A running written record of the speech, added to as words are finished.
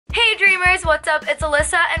dreamers, what's up? It's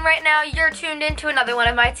Alyssa, and right now you're tuned into another one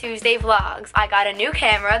of my Tuesday vlogs. I got a new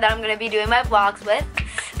camera that I'm going to be doing my vlogs with.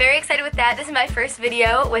 Very excited with that. This is my first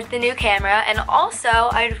video with the new camera, and also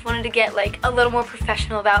I just wanted to get like a little more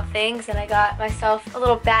professional about things, and I got myself a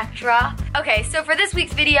little backdrop. Okay, so for this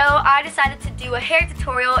week's video, I decided to do a hair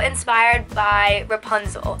tutorial inspired by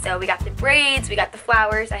Rapunzel. So we got the braids, we got the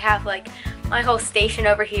flowers. I have like my whole station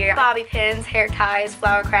over here. Bobby pins, hair ties,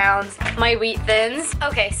 flower crowns, my wheat thins.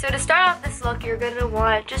 Okay, so to start off this look, you're gonna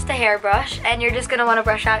want just a hairbrush, and you're just gonna wanna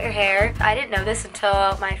brush out your hair. I didn't know this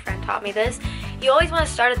until my friend taught me this. You always wanna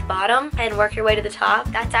start at the bottom and work your way to the top.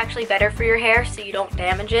 That's actually better for your hair so you don't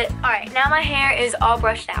damage it. All right, now my hair is all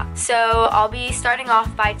brushed out. So I'll be starting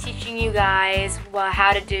off by teaching you guys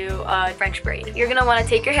how to do a French braid. You're gonna wanna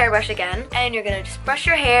take your hairbrush again, and you're gonna just brush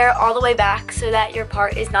your hair all the way back so that your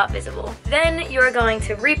part is not visible. Then you're going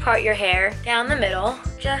to repart your hair down the middle,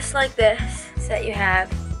 just like this, so that you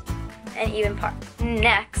have an even part.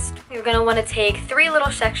 Next, you're gonna wanna take 3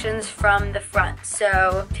 little sections from the front.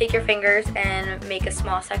 So take your fingers and make a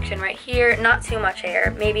small section right here, not too much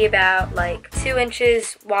hair, maybe about like 2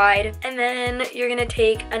 inches wide. And then you're gonna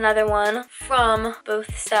take another one from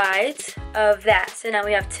both sides of that. So now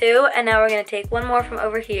we have 2, and now we're gonna take one more from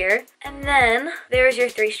over here. And then there's your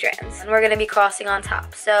 3 strands, and we're gonna be crossing on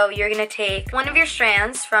top. So you're gonna take one of your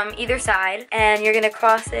strands from either side, and you're gonna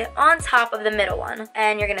cross it on top of the middle one,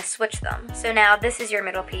 and you're gonna switch them. So now this is your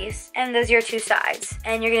middle piece, and those are your 2 sides,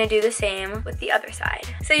 and you're gonna do the same with the other side.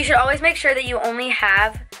 So you should always make sure that you only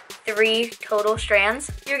have 3 total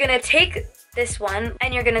strands. You're gonna take this one,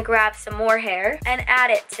 and you're gonna grab some more hair and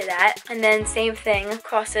add it to that, and then same thing,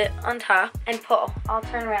 cross it on top and pull. I'll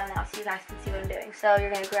turn around now so you guys can see what I'm doing. So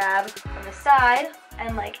you're gonna grab from the side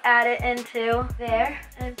and like add it into there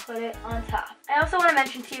and put it on top. I also want to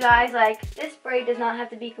mention to you guys, like, this braid does not have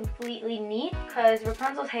to be completely neat, because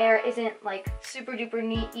Rapunzel's hair isn't like super duper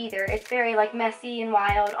neat either. It's very like messy and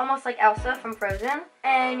wild, almost like Elsa from Frozen.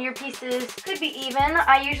 And your pieces could be even.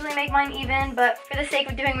 I usually make mine even, but for the sake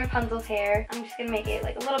of doing Rapunzel's hair, I'm just gonna make it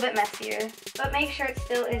like a little bit messier. But make sure it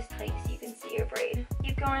still is tight so you can see your braid.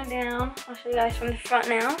 Keep going down. I'll show you guys from the front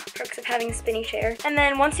now. Perks of having a spinny chair. And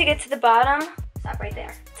then once you get to the bottom, stop right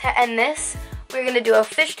there. To end this, we're gonna do a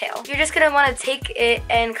fishtail. You're just gonna wanna take it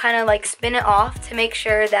and kind of like spin it off to make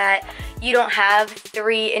sure that you don't have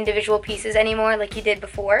 3 individual pieces anymore like you did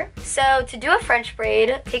before. So to do a French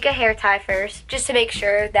braid, take a hair tie first, just to make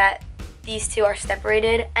sure that these 2 are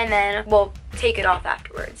separated, and then we'll take it off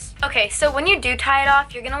afterwards. Okay, so when you do tie it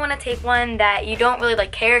off, you're gonna wanna take one that you don't really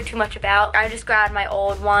like care too much about. I just grabbed my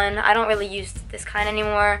old one. I don't really use this kind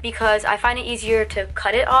anymore because I find it easier to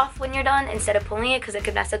cut it off when you're done instead of pulling it, because it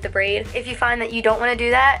could mess up the braid. If you find that you don't wanna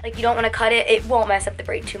do that, like you don't wanna cut it, it won't mess up the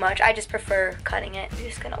braid too much. I just prefer cutting it. You're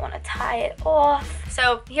just gonna wanna tie it off.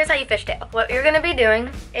 So here's how you fishtail. What you're gonna be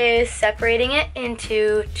doing is separating it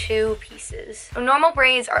into 2 pieces. Normal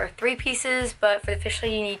braids are 3 pieces, but for the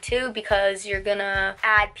fishtail you need 2 because you're gonna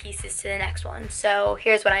add pieces to the next one. So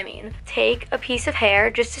here's what I mean. Take a piece of hair,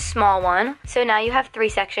 just a small one. So now you have 3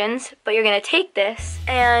 sections, but you're gonna take this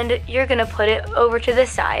and you're gonna put it over to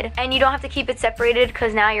this side. And you don't have to keep it separated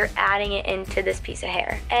because now you're adding it into this piece of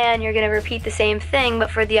hair. And you're gonna repeat the same thing, but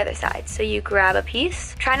for the other side. So you grab a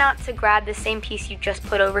piece. Try not to grab the same piece you just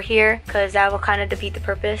put over here, because that will kind of defeat the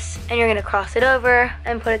purpose. And you're gonna cross it over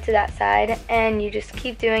and put it to that side, and you just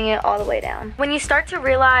keep doing it all the way down. When you start to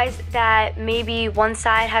realize that maybe one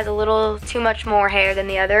side has a little too much more hair than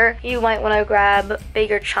the other, you might want to grab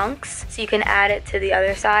bigger chunks so you can add it to the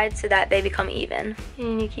other side so that they become even.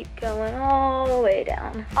 And you keep going all the way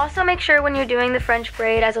down. Also make sure when you're doing the French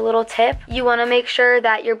braid, as a little tip, you want to make sure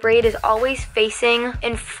that your braid is always facing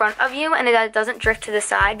in front of you and that it doesn't drift to the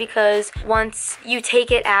side, because once you take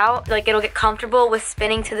it out, like it'll get comfortable with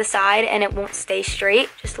spinning to the side and it won't stay straight.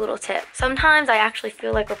 Just a little tip. Sometimes I actually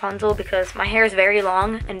feel like Rapunzel because my hair is very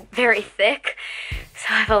long and very thick,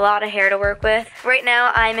 so I have a lot of hair to work with. Right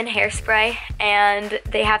now I'm in Hairspray, and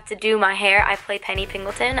they have to do my hair. I play Penny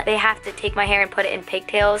Pingleton. They have to take my hair and put it in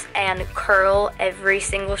pigtails and curl every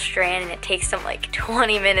single strand, and it takes them like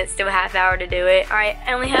 20 minutes to a half hour to do it. All right,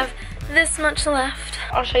 I only have this much left.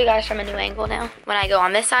 I'll show you guys from a new angle now. When I go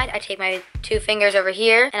on this side, I take my 2 fingers over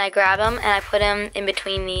here and I grab them and I put them in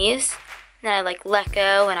between these. Then I like let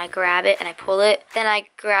go and I grab it and I pull it. Then I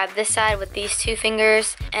grab this side with these 2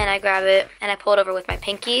 fingers and I grab it and I pull it over with my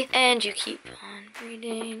pinky, and you keep on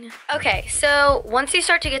braiding. Okay, so once you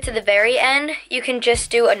start to get to the very end, you can just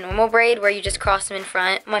do a normal braid where you just cross them in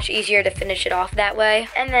front. Much easier to finish it off that way.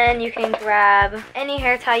 And then you can grab any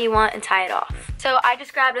hair tie you want and tie it off. So I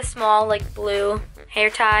just grabbed a small like blue hair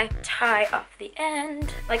tie off the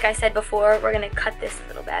end. Like I said before, we're gonna cut this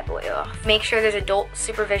little bad boy off. Make sure there's adult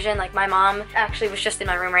supervision. Like my mom actually was just in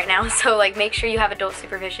my room right now, so like make sure you have adult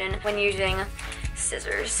supervision when using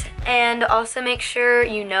scissors. And also make sure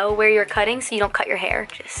you know where you're cutting so you don't cut your hair.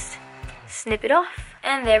 Just snip it off.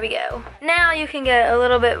 And there we go. Now you can get a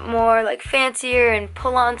little bit more like fancier and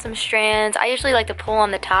pull on some strands. I usually like to pull on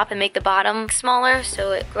the top and make the bottom smaller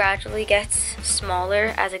so it gradually gets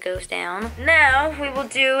smaller as it goes down. Now we will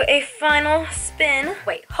do a final spin.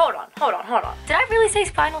 Wait, hold on. Did I really say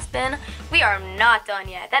final spin? We are not done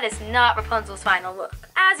yet. That is not Rapunzel's final look.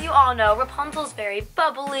 As you all know, Rapunzel's very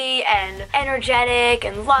bubbly and energetic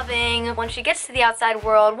and loving. When she gets to the outside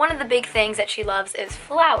world, one of the big things that she loves is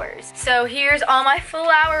flowers. So here's all my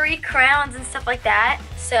flowery crowns and stuff like that.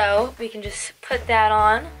 So we can just put that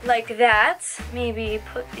on like that. Maybe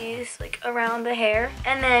put these like around the hair.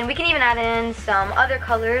 And then we can even add in some other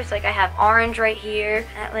colors. Like I have orange right here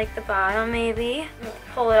at like the bottom maybe. We'll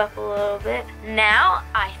pull it up a little bit. Now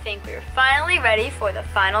I think we're finally ready for the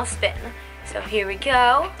final spin. So here we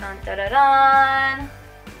go. Dun, dun, dun, dun.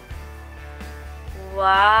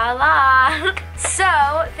 Voila! So,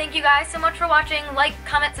 thank you guys so much for watching. Like,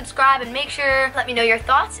 comment, subscribe, and make sure let me know your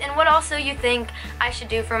thoughts and what also you think I should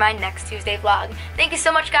do for my next Tuesday vlog. Thank you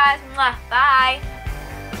so much, guys. Mwah. Bye!